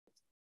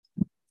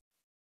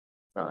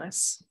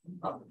Nice.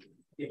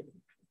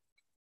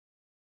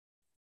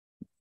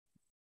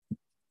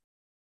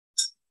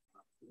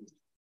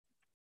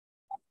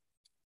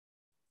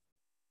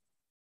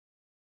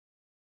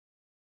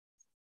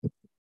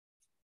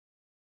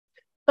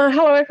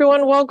 Hello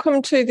everyone,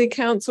 welcome to the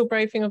council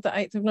briefing of the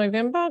 8th of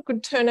November.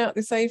 Good turnout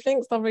this evening.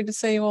 It's lovely to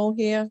see you all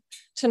here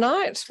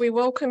tonight. We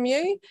welcome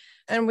you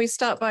and we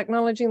start by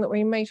acknowledging that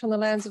we meet on the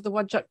lands of the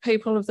Whadjuk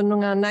people of the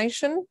Noongar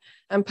Nation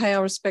and pay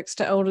our respects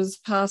to elders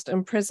past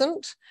and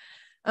present.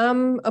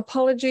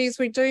 Apologies,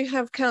 we do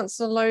have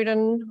Councillor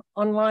Loden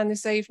online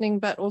this evening,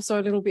 but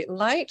also a little bit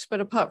late. But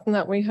apart from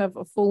that, we have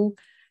a full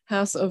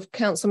house of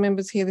council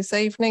members here this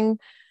evening.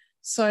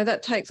 So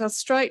that takes us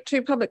straight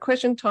to public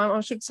question time. I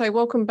should say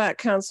welcome back,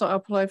 Councillor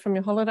Apollo, from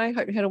your holiday.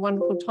 Hope you had a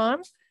wonderful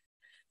time.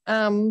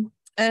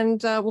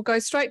 We'll go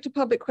straight to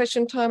public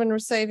question time and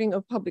receiving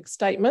of public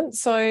statements.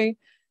 So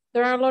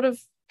there are a lot of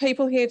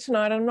people here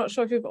tonight. I'm not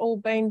sure if you've all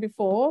been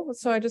before.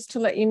 So just to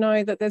let you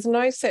know that there's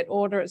no set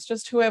order. It's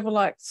just whoever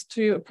likes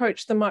to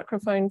approach the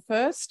microphone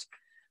first.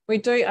 We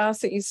do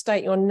ask that you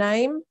state your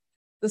name,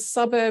 the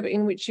suburb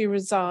in which you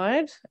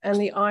reside,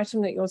 and the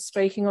item that you're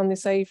speaking on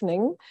this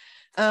evening.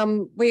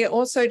 We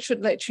also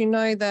should let you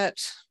know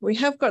that we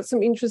have got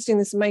some interest in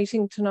this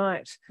meeting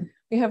tonight.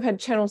 We have had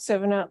Channel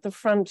 7 out the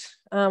front.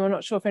 I'm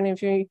not sure if any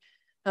of you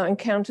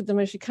encountered them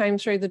as you came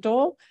through the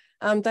door.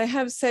 They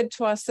have said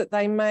to us that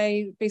they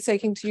may be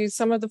seeking to use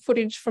some of the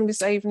footage from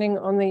this evening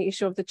on the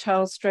issue of the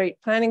Charles Street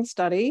planning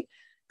study.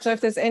 So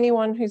if there's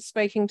anyone who's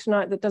speaking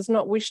tonight that does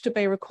not wish to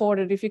be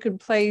recorded, if you could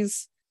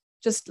please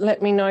just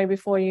let me know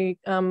before you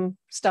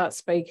start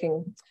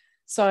speaking.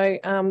 So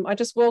I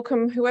just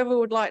welcome whoever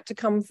would like to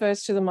come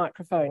first to the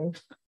microphone.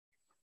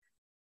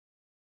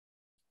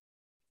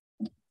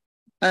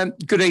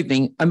 Good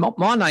evening.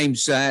 My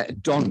name's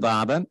Don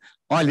Barber.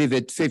 I live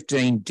at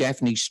 15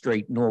 Daphne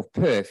Street, North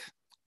Perth,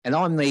 and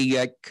I'm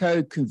the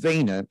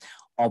co-convener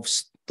of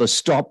the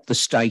Stop the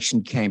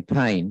Station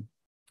campaign.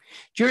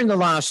 During the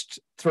last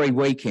 3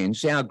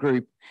 weekends, our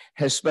group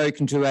has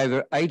spoken to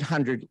over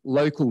 800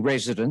 local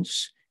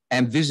residents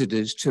and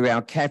visitors to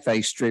our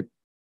cafe strip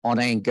on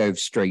Angove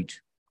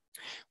Street.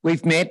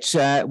 We've met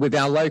with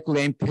our local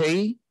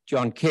MP,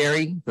 John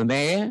Carey, the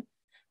Mayor,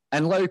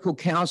 and local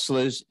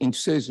councillors in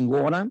Susan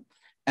Warner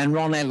and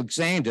Ron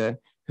Alexander,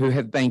 who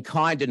have been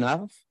kind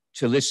enough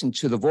to listen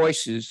to the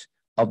voices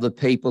of the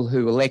people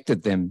who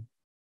elected them.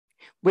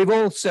 We've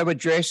also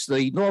addressed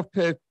the North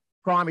Perth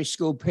Primary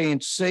School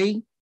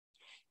P&C.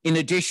 In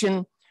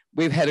addition,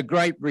 we've had a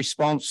great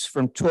response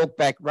from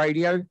Talkback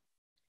Radio,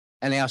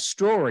 and our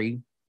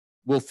story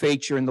will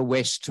feature in the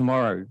West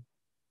tomorrow.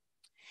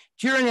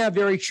 During our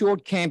very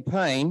short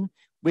campaign,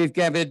 we've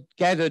gathered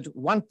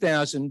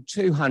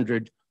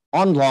 1,200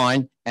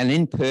 online and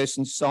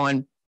in-person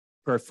signed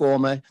pro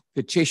forma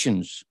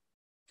petitions.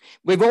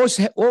 We've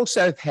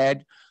also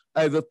had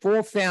over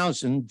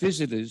 4,000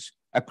 visitors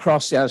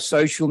across our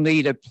social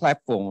media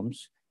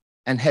platforms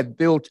and have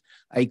built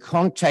a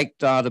contact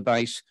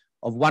database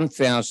of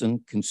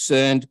 1,000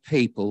 concerned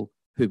people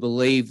who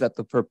believe that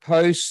the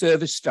proposed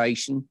service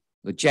station,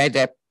 the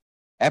JAD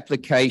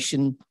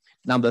application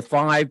number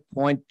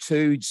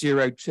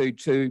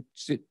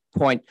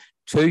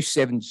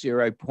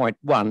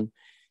 5.2022.270.1,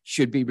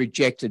 should be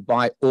rejected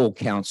by all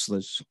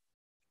councillors.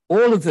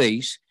 All of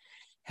these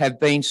have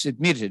been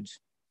submitted.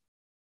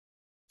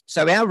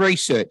 So our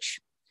research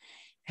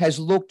has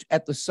looked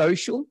at the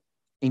social,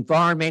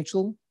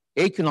 environmental,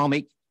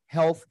 economic,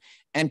 health,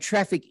 and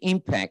traffic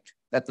impact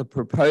that the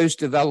proposed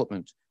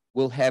development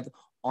will have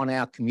on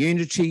our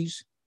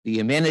communities, the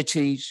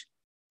amenities,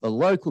 the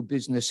local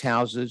business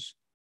houses,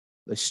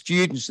 the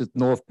students at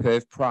North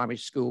Perth Primary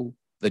School,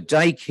 the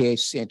daycare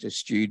centre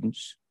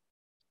students,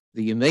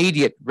 the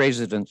immediate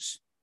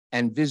residents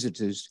and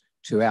visitors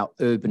to our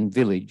urban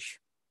village.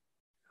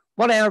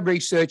 What our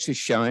research has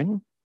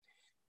shown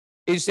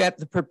is that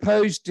the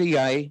proposed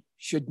DA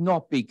should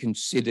not be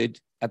considered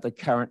at the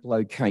current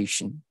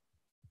location.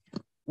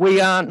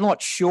 We are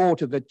not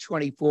short of a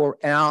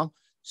 24-hour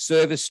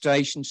service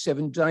station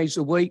 7 days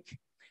a week.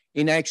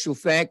 In actual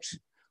fact,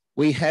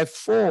 we have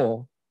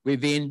 4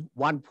 within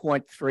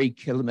 1.3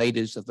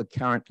 kilometres of the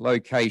current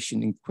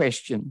location in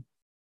question.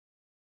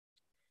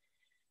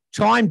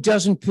 Time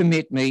doesn't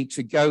permit me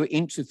to go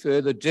into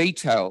further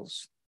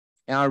details.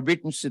 Our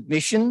written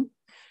submission,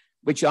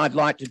 which I'd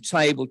like to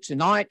table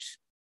tonight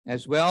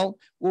as well,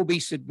 will be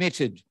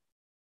submitted.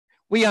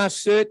 We are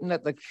certain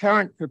that the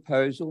current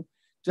proposal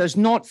does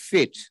not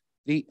fit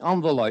the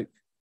envelope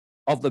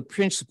of the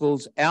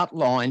principles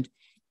outlined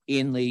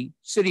in the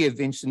City of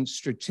Vincent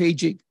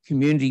Strategic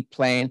Community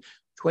Plan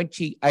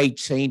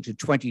 2018 to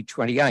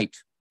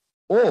 2028,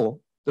 or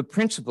the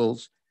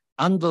principles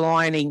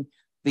underlining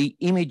the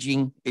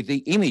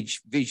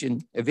image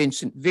vision of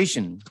Vincent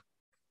Vision.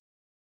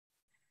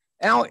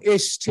 Our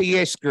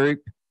STS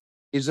group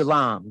is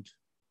alarmed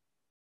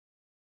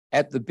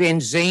at the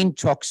benzene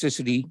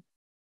toxicity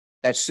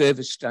that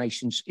service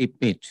stations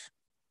emit.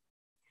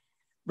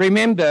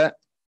 Remember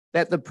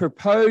that the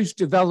proposed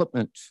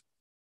development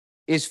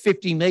is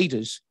 50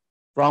 metres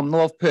from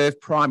North Perth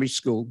Primary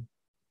School.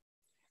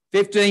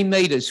 15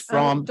 metres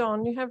from...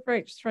 Don, you have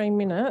reached 3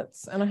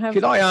 minutes and I have...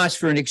 Could I ask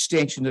for an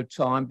extension of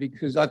time?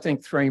 Because I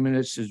think 3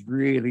 minutes is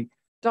really...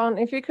 Don,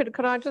 if you could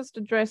I just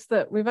address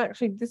that we've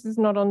actually, this is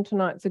not on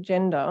tonight's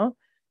agenda.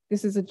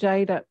 This is a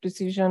JDAP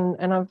decision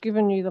and I've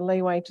given you the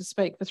leeway to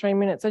speak for 3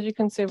 minutes. As you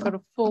can see, I've got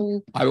a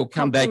full I will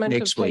come back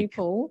next week.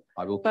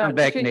 I will come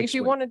back next week. If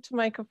you wanted to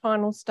make a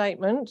final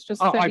statement,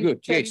 just 30, I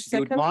would. 30 yes, seconds. you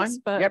would mind?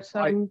 But, yep,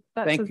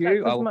 thank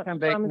you. I will come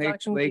back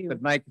next week,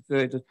 but make a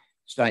further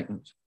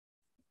statement.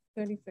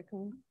 30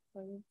 seconds,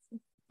 please.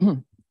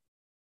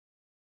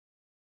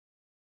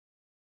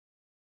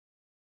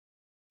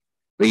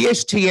 The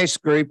STS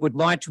group would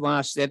like to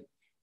ask that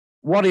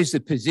what is the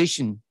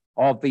position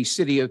of the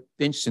City of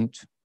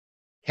Vincent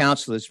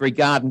councillors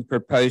regarding the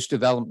proposed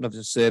development of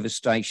the service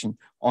station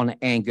on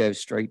Ango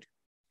Street?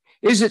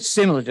 Is it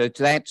similar to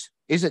that?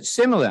 Is it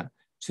similar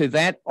to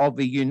that of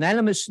the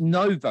unanimous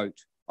no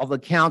vote of the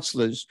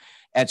councillors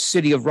at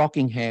City of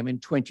Rockingham in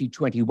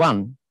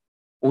 2021?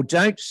 Or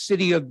don't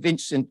City of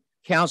Vincent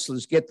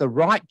councillors get the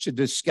right to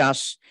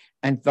discuss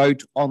and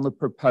vote on the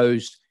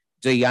proposed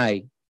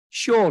DA?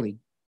 Surely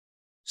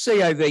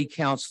COV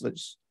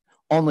councillors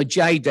on the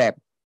JDAP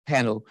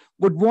panel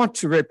would want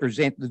to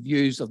represent the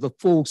views of the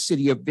full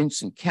City of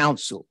Vincent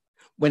Council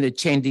when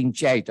attending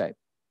JDAP.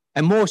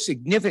 And more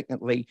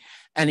significantly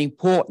and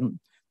important,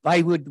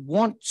 they would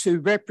want to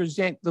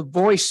represent the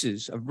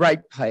voices of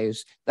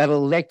ratepayers that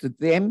elected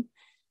them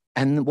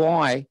and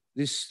why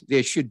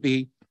there should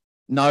be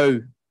an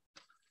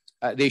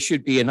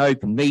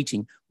open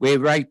meeting where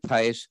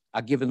ratepayers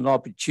are given an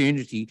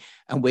opportunity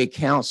and where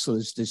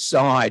councillors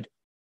decide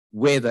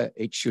whether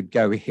it should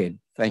go ahead.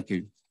 Thank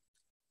you.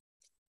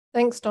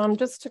 Thanks, Don.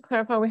 Just to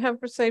clarify, we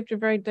have received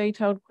very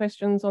detailed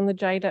questions on the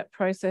JDAP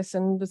process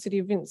and the City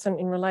of Vincent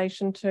in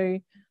relation to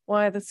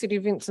why the City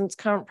of Vincent's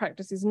current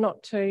practice is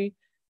not to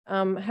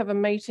have a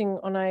meeting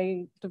on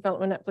a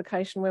development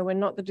application where we're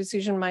not the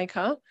decision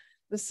maker.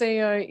 The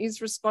CEO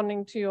is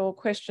responding to your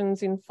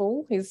questions in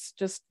full. He's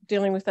just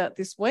dealing with that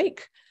this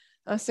week.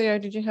 CEO,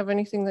 did you have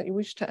anything that you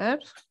wish to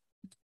add?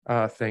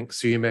 Thanks,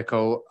 Sue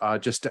Meckel.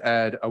 Just to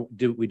add,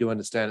 we do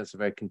understand it's a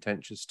very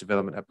contentious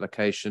development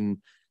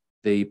application.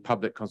 The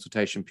public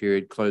consultation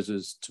period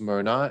closes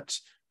tomorrow night,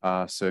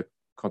 so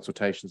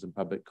consultations and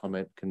public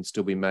comment can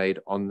still be made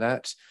on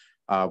that.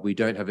 We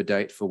don't have a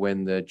date for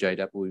when the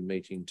JDAP will be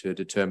meeting to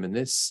determine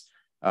this,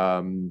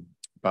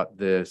 but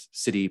the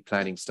city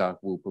planning staff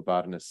will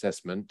provide an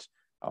assessment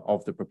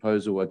of the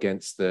proposal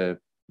against the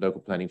local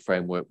planning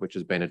framework, which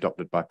has been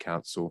adopted by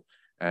council,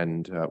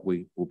 and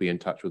we will be in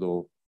touch with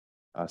all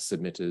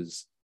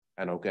submitters,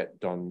 and I'll get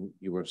Don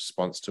your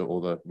response to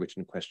all the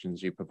written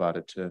questions you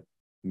provided to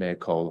Mayor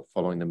Cole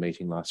following the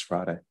meeting last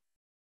Friday.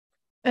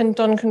 And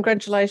Don,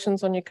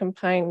 congratulations on your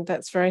campaign.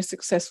 That's very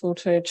successful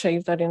to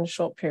achieve that in a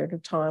short period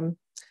of time.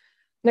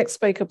 Next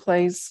speaker,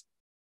 please.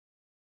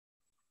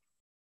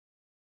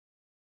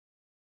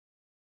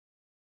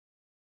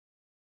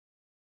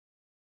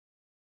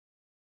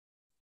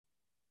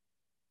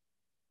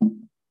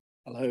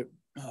 Hello.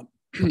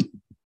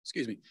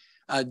 Excuse me.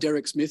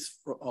 Derek Smith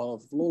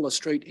of Lawler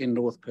Street in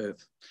North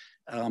Perth.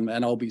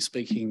 And I'll be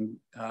speaking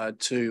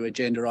to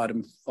agenda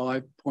item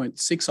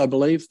 5.6, I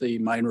believe, the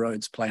Main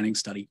Roads Planning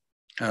Study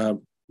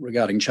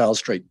regarding Charles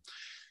Street.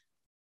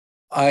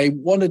 I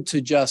wanted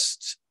to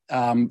just,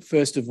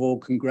 first of all,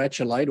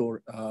 congratulate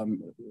or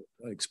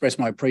express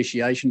my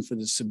appreciation for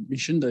the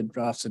submission, the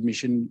draft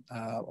submission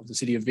of the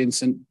City of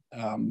Vincent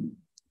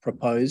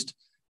proposed,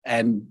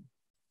 and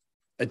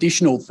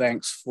additional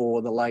thanks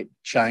for the late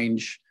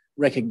change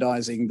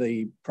recognising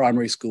the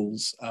primary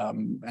schools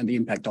and the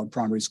impact on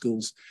primary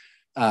schools,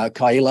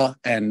 Kaila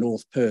and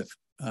North Perth.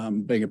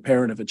 Being a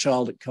parent of a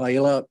child at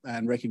Kaila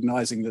and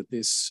recognising that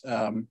this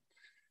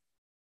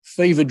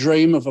fever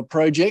dream of a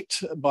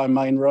project by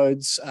Main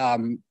Roads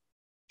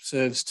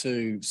serves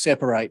to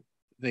separate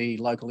the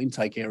local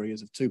intake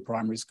areas of 2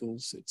 primary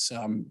schools. It's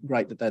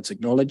great that that's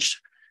acknowledged.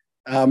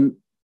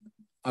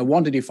 I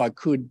wanted, if I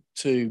could,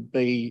 to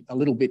be a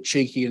little bit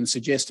cheeky and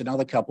suggest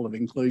another couple of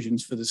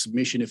inclusions for the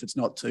submission if it's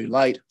not too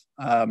late.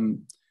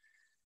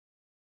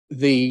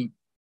 The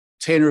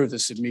tenor of the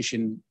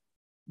submission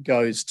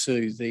goes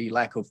to the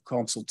lack of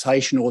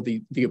consultation or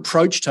the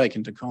approach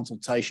taken to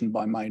consultation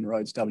by Main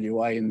Roads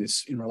WA in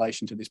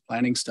relation to this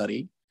planning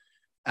study,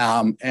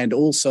 and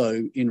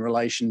also in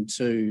relation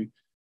to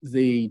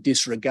the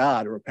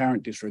disregard or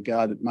apparent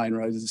disregard that Main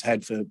Roads has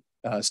had for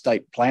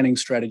state planning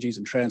strategies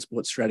and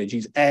transport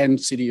strategies and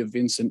City of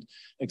Vincent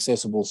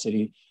accessible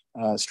city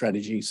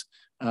strategies.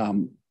 I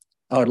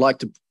would like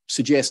to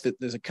suggest that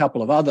there's a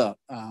couple of other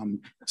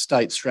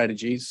state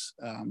strategies.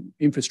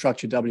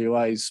 Infrastructure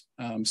WA's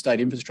state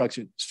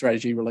infrastructure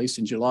strategy released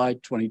in July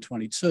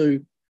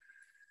 2022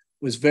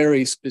 was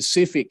very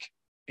specific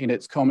in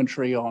its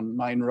commentary on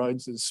Main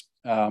Roads'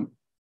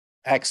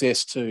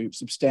 access to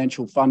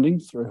substantial funding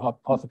through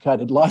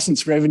hypothecated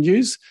licence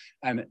revenues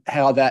and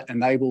how that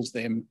enables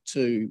them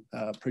to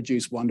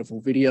produce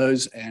wonderful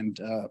videos and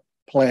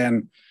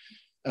plan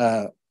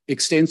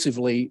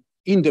extensively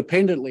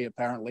independently,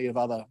 apparently, of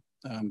other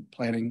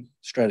planning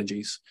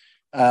strategies.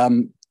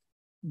 And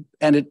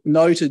it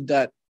noted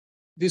that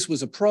this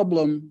was a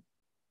problem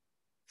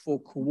for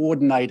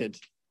coordinated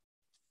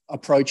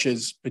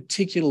approaches,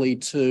 particularly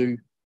to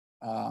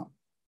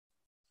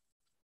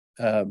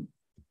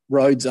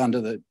roads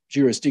under the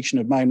jurisdiction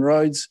of main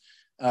roads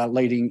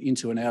leading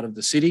into and out of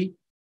the city.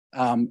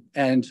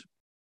 And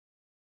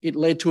it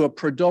led to a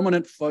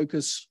predominant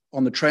focus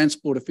on the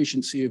transport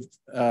efficiency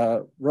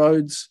of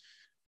roads,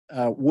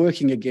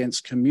 working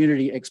against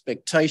community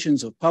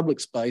expectations of public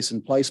space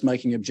and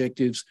placemaking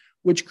objectives,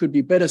 which could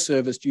be better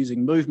serviced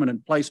using movement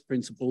and place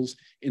principles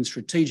in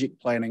strategic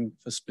planning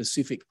for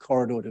specific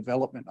corridor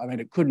development. I mean,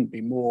 it couldn't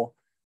be more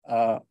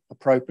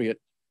appropriate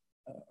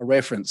a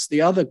reference.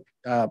 The other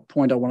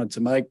point I wanted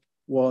to make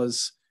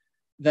was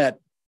that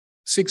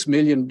 $6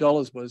 million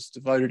was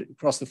devoted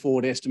across the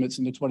forward estimates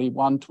in the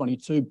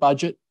 21-22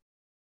 budget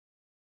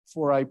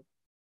for a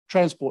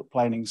transport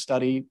planning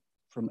study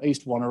from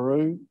East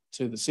Wanneroo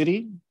to the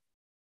city,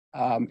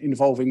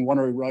 involving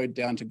Wanneroo Road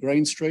down to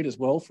Green Street as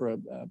well for a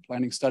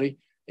planning study.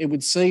 It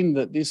would seem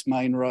that this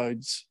main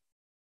roads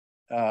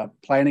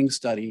planning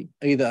study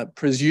either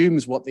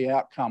presumes what the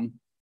outcome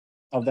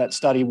of that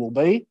study will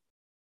be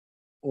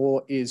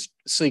or is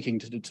seeking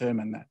to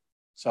determine that.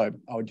 So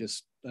I would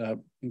just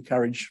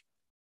encourage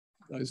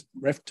those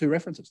two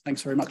references.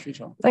 Thanks very much for your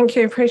time. Thank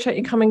you. Appreciate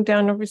you coming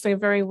down. Obviously a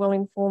very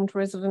well-informed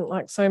resident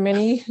like so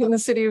many in the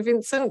City of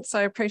Vincent. So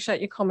I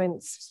appreciate your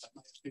comments.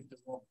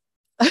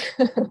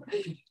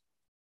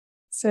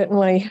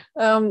 Certainly.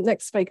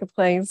 Next speaker,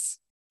 please.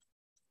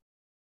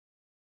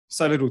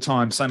 So little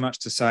time, so much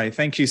to say.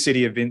 Thank you,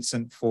 City of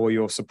Vincent, for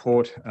your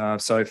support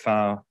so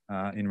far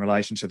in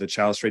relation to the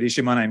Charles Street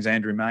issue. My name's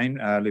Andrew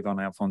Main. I live on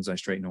Alfonso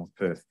Street, North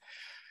Perth.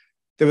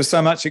 There was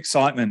so much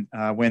excitement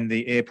when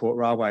the airport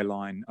railway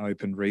line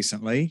opened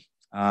recently.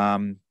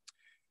 And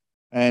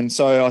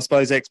so I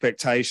suppose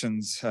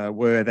expectations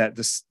were that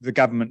the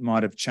government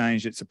might have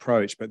changed its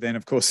approach. But then,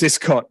 of course, this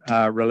got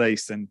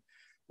released, and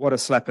what a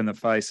slap in the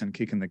face and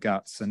kick in the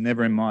guts. And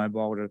never in my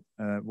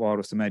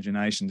wildest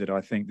imagination did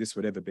I think this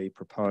would ever be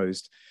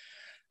proposed.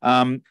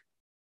 I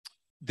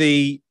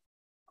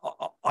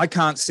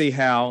can't see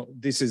how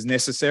this is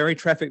necessary.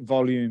 Traffic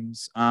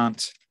volumes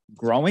aren't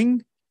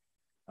growing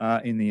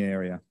in the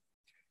area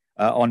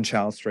on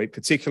Charles Street,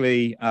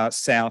 particularly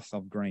south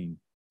of Green.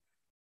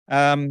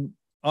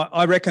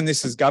 I reckon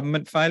this is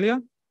government failure.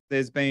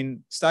 There's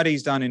been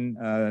studies done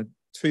in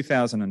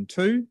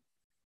 2002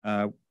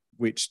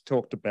 which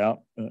talked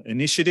about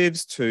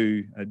initiatives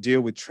to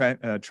deal with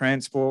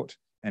transport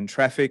and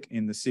traffic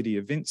in the City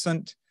of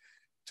Vincent.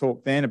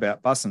 Talked then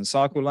about bus and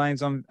cycle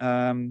lanes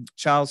on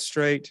Charles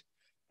Street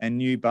and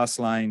new bus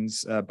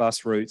lanes,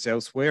 bus routes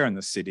elsewhere in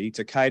the city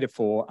to cater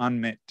for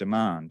unmet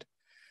demand.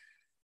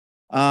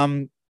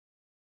 But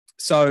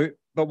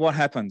what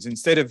happens?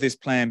 Instead of this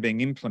plan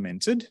being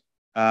implemented,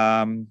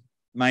 Main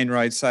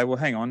Roads say, well,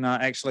 hang on,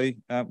 actually,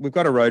 we've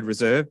got a road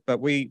reserve, but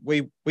we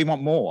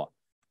want more.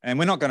 And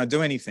we're not going to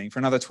do anything for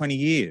another 20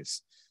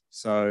 years.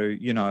 So,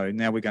 you know,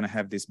 now we're going to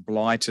have this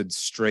blighted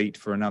street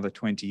for another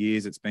 20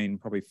 years. It's been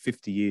probably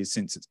 50 years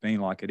since it's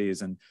been like it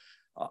is. And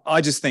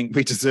I just think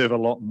we deserve a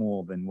lot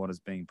more than what is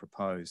being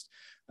proposed.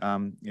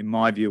 In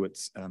my view,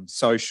 it's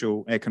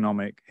social,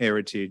 economic,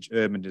 heritage,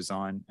 urban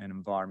design, and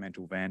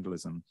environmental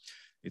vandalism.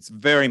 It's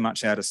very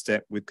much out of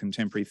step with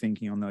contemporary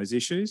thinking on those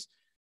issues.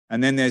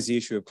 And then there's the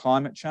issue of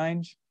climate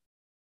change.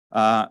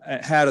 How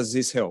does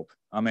this help?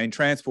 I mean,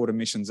 transport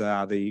emissions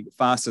are the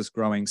fastest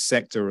growing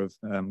sector of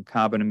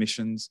carbon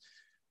emissions,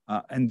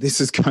 and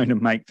this is going to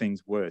make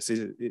things worse.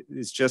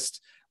 It's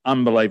just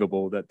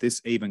unbelievable that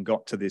this even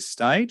got to this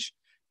stage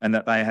and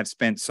that they have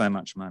spent so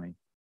much money.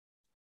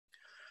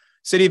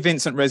 City of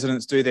Vincent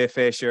residents do their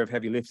fair share of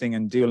heavy lifting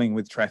and dealing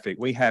with traffic.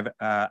 We have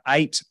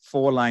 8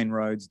 4-lane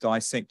roads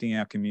dissecting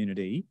our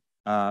community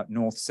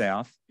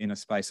north-south in a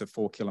space of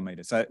 4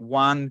 kilometres. So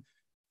 1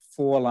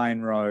 4-lane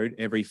road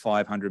every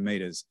 500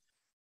 metres.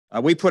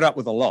 We put up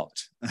with a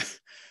lot.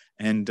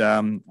 And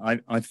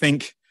I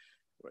think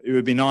it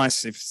would be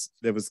nice if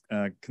there was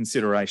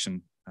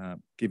consideration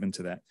given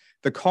to that.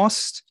 The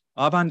cost,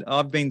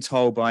 I've been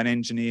told by an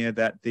engineer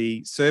that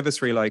the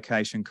service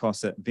relocation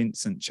cost at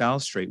Vincent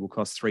Charles Street will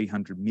cost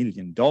 $300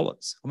 million.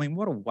 I mean,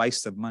 what a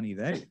waste of money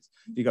that is.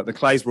 You've got the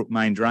Claysbrook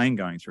main drain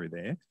going through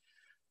there.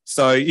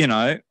 So, you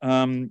know,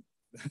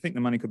 I think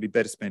the money could be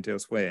better spent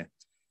elsewhere.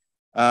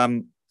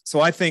 So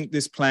I think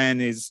this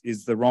plan is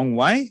the wrong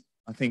way.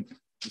 I think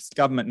this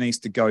government needs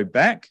to go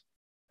back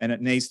and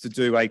it needs to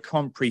do a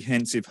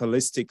comprehensive,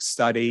 holistic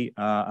study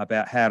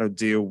about how to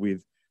deal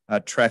with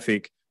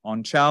traffic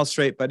on Charles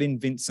Street, but in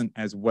Vincent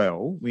as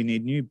well. We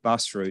need new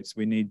bus routes,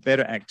 we need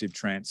better active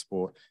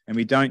transport, and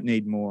we don't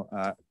need more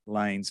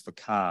lanes for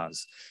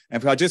cars.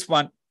 And if I just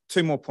want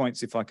 2 more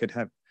points, if I could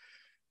have.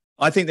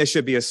 I think there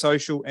should be a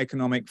social,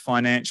 economic,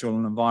 financial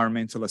and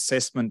environmental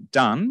assessment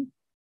done,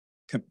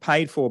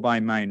 paid for by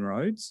Main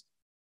Roads,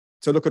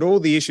 to look at all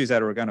the issues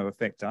that are going to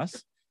affect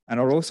us. And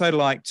I'd also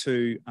like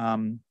to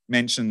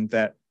mention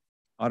that,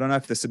 I don't know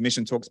if the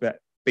submission talks about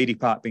Beatty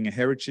Park being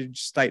a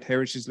state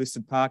heritage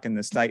listed park, and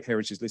the state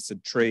heritage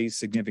listed trees,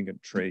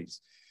 significant trees.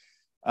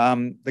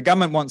 The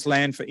government wants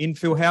land for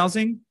infill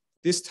housing.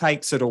 This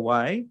takes it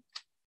away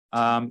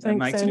and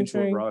makes it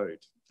into a road.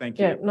 Thank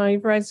you. Yeah, no,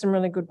 you've raised some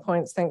really good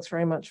points. Thanks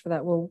very much for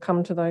that. We'll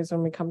come to those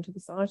when we come to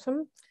this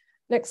item.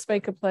 Next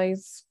speaker,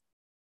 please.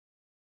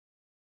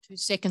 2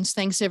 seconds.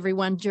 Thanks,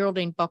 everyone.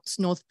 Geraldine Box,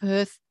 North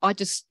Perth. I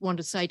just want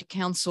to say to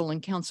council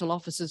and council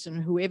officers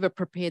and whoever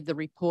prepared the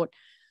report,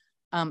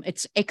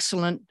 it's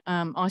excellent.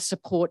 I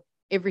support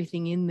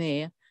everything in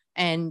there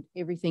and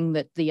everything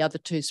that the other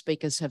 2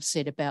 speakers have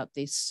said about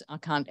this. I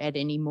can't add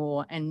any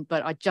more.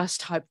 But I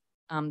just hope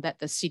that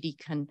the city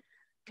can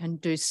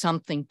do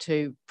something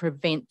to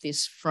prevent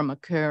this from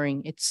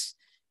occurring. It's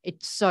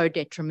so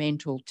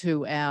detrimental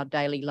to our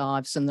daily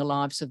lives and the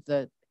lives of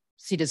the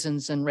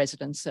citizens and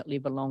residents that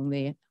live along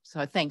there.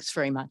 So thanks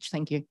very much.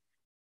 Thank you.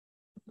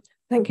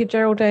 Thank you,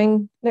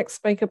 Geraldine. Next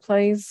speaker,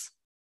 please.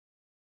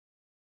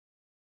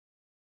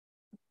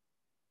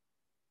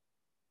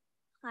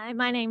 Hi,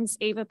 my name's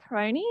Eva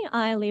Peroni.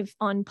 I live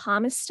on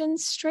Palmerston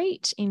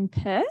Street in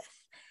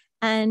Perth,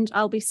 and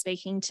I'll be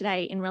speaking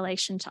today in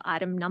relation to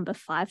item number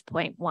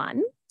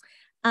 5.1,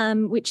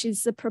 which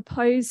is the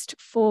proposed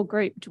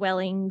 4-group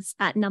dwellings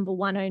at number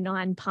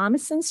 109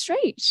 Palmerston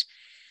Street.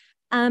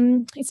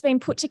 It's been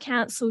put to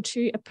council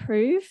to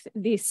approve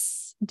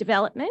this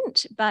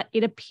development, but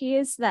it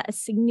appears that a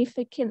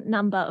significant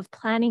number of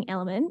planning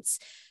elements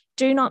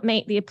do not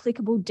meet the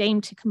applicable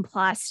deemed to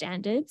comply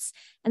standards,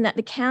 and that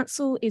the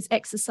council is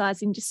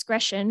exercising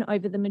discretion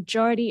over the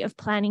majority of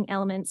planning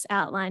elements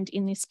outlined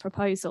in this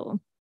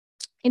proposal.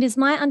 It is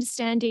my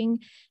understanding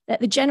that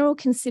the general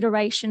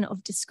consideration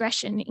of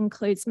discretion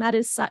includes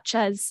matters such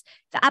as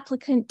the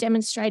applicant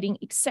demonstrating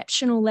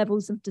exceptional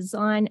levels of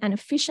design and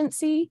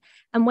efficiency,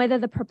 and whether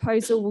the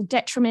proposal will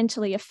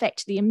detrimentally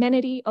affect the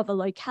amenity of a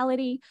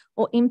locality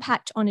or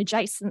impact on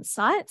adjacent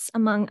sites,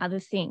 among other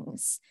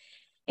things.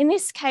 In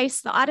this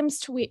case, the items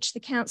to which the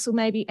council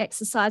may be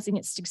exercising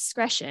its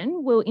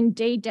discretion will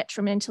indeed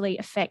detrimentally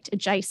affect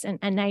adjacent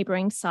and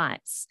neighbouring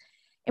sites.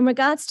 In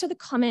regards to the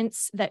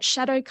comments that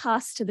shadow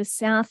cast to the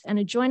south and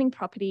adjoining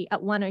property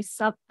at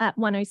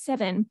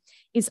 107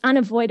 is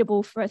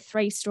unavoidable for a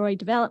 3-storey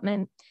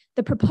development,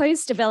 the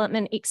proposed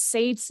development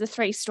exceeds the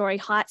 3-storey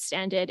height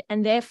standard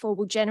and therefore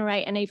will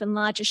generate an even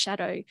larger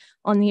shadow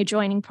on the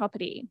adjoining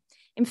property.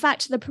 In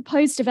fact, the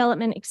proposed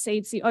development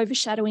exceeds the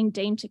overshadowing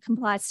deemed to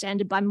comply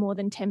standard by more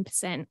than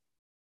 10%.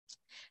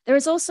 There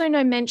is also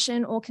no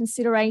mention or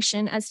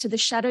consideration as to the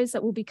shadows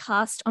that will be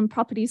cast on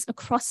properties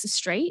across the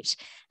street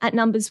at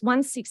numbers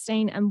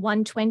 116 and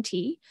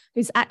 120,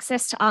 whose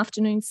access to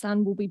afternoon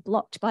sun will be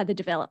blocked by the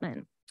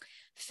development.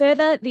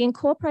 Further, the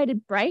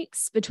incorporated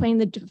breaks between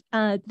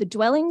the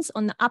dwellings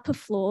on the upper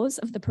floors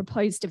of the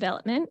proposed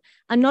development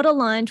are not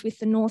aligned with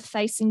the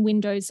north-facing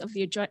windows of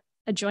the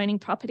adjoining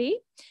property.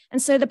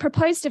 And so the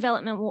proposed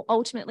development will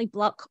ultimately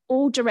block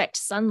all direct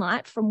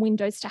sunlight from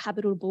windows to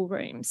habitable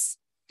rooms.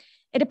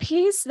 It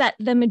appears that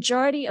the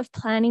majority of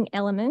planning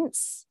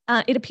elements,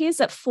 for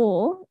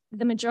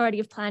the majority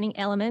of planning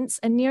elements,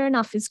 a near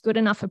enough is good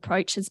enough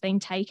approach has been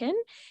taken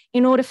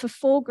in order for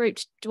 4-group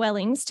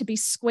dwellings to be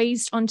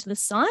squeezed onto the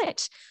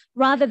site,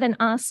 rather than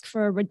ask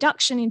for a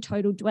reduction in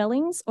total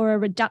dwellings or a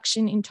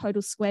reduction in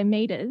total square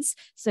metres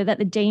so that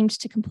the deemed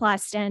to comply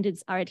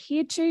standards are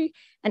adhered to,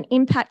 an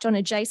impact on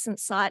adjacent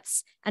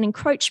sites and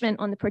encroachment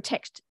on the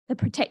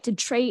protected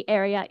tree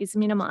area is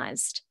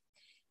minimised.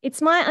 It's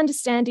my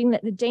understanding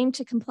that the deemed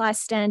to comply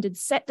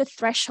standards set the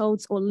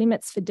thresholds or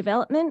limits for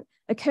development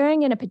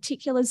occurring in a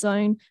particular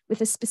zone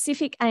with a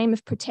specific aim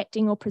of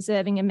protecting or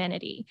preserving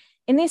amenity.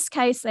 In this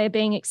case, they are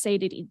being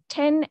exceeded in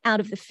 10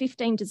 out of the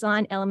 15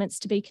 design elements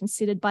to be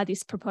considered by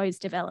this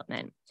proposed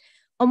development.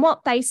 On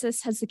what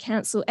basis has the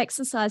council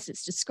exercised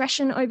its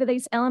discretion over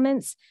these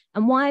elements,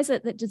 and why is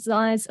it that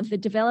desires of the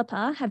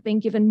developer have been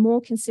given more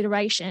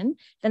consideration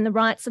than the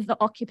rights of the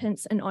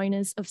occupants and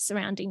owners of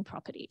surrounding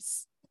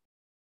properties?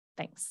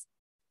 Thanks.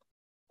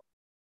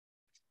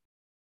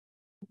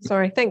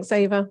 Sorry, thanks,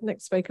 Eva.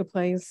 Next speaker,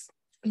 please.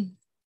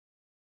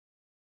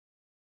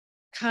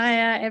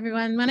 Hiya,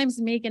 everyone. My name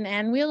is Megan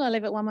Anwill. I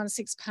live at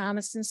 116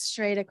 Palmerston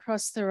Street,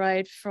 across the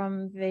road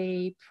from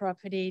the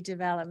property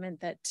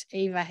development that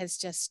Eva has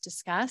just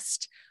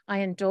discussed. I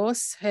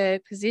endorse her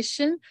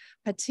position,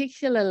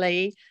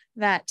 particularly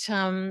that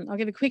I'll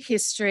give a quick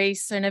history.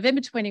 So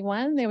November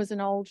 21, there was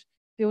an old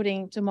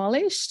building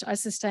demolished. I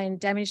sustained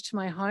damage to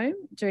my home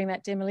during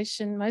that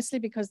demolition, mostly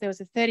because there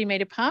was a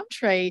 30-metre palm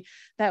tree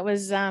that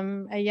was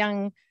a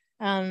young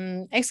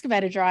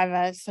excavator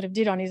driver sort of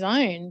did on his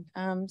own.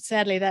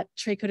 Sadly, that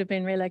tree could have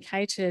been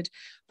relocated.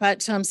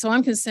 But so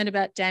I'm concerned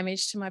about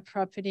damage to my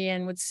property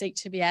and would seek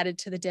to be added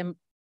to the dilapidation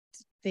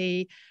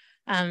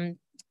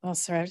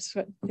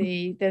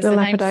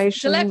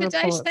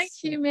report. Thank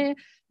you, Mayor.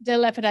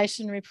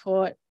 Dilapidation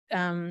report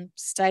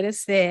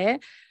status there.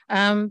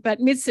 But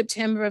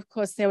mid-September, of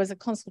course, there was a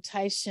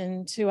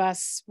consultation to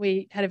us.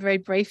 We had a very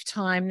brief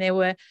time. There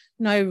were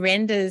no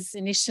renders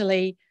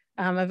initially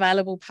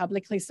available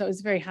publicly, so it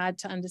was very hard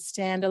to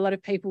understand. A lot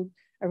of people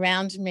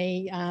around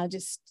me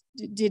just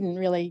didn't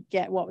really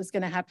get what was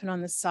going to happen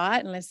on the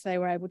site unless they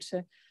were able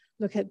to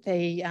look at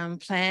the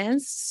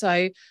plans.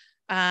 So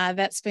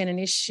that's been an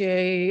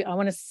issue. I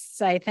want to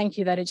say thank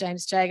you though to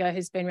James Jago,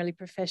 who's been really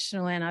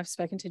professional, and I've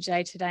spoken to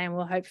Jay today, and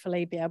we'll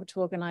hopefully be able to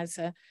organise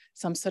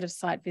some sort of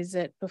site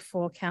visit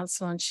before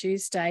council on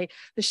Tuesday.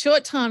 The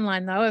short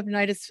timeline though, I've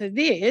noticed for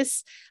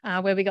this,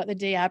 where we got the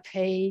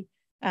DRP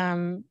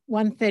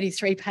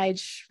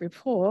 133-page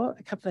report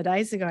a couple of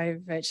days ago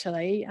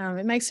virtually,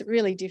 it makes it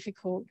really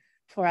difficult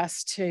for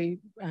us to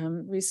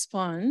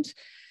respond.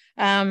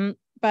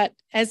 But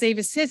as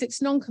Eva says,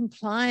 it's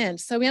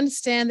non-compliant. So we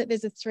understand that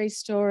there's a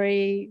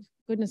 3-storey,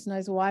 goodness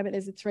knows why, but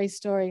there's a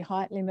 3-storey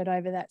height limit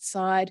over that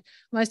side.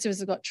 Most of us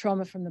have got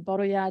trauma from the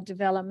Bottle Yard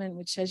development,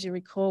 which, as you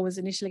recall, was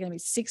initially going to be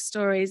 6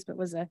 stories, but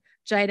was a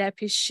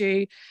JDAP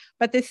issue.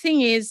 But the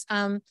thing is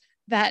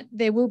that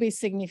there will be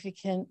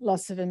significant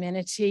loss of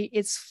amenity.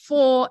 It's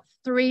 4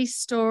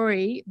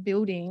 3-storey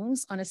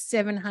buildings on a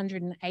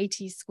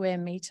 780 square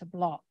metre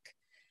block.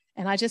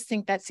 And I just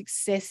think that's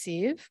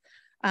excessive.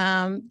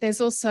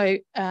 There's also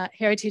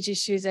heritage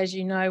issues, as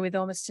you know, with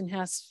Ormiston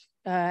House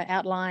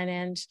outline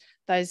and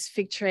those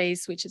fig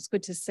trees, which it's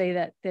good to see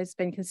that there's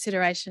been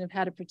consideration of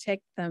how to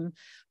protect them.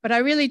 But I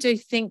really do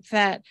think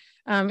that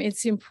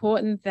it's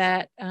important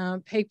that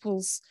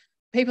people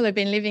who've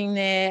been living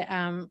there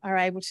are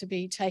able to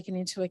be taken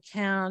into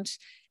account,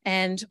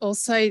 and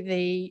also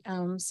the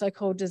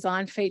so-called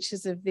design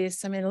features of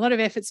this. I mean, a lot of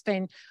effort's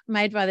been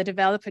made by the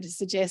developer to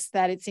suggest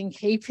that it's in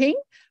keeping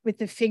with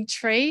the fig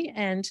tree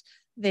and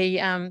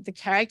the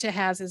character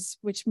houses,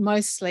 which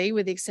mostly,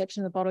 with the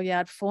exception of the Bottle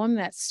Yard, form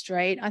that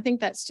street. I think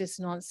that's just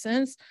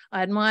nonsense.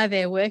 I admire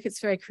their work.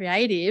 It's very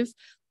creative,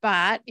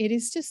 but it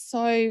is just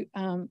so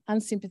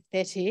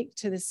unsympathetic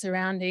to the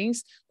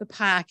surroundings, the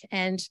park,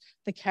 and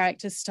the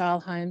character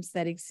style homes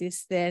that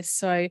exist there.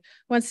 So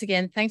once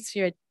again, thanks for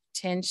your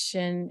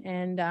attention,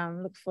 and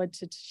look forward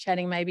to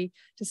chatting maybe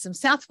to some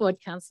South Ward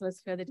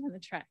councillors further down the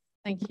track.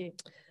 Thank you.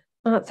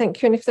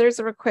 Thank you. And if there is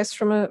a request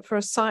for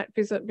a site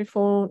visit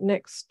before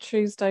next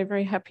Tuesday,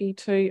 very happy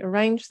to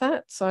arrange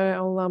that. So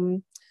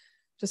I'll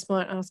just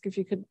might ask if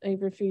you could,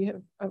 Eva, if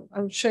you have,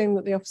 I'm assuming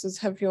that the officers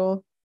have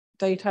your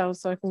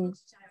details so I can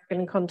get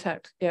in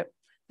contact. Yep.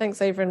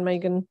 Thanks, Eva and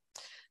Megan.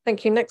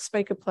 Thank you. Next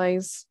speaker,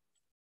 please.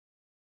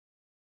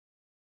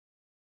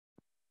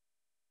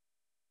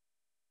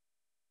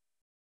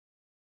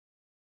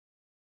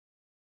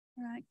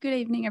 Good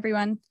evening,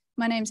 everyone.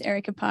 My name's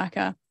Erica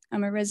Parker.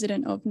 I'm a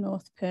resident of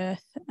North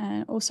Perth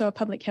and also a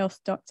public health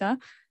doctor.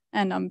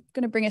 And I'm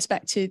going to bring us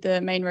back to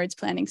the main roads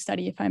planning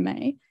study, if I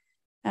may.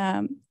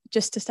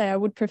 Just to say, I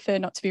would prefer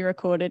not to be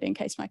recorded in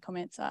case my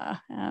comments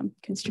are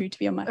construed to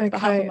be on my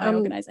behalf of my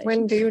organisation.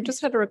 Wendy, you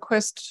just had a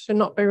request to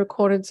not be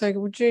recorded. So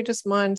would you just mind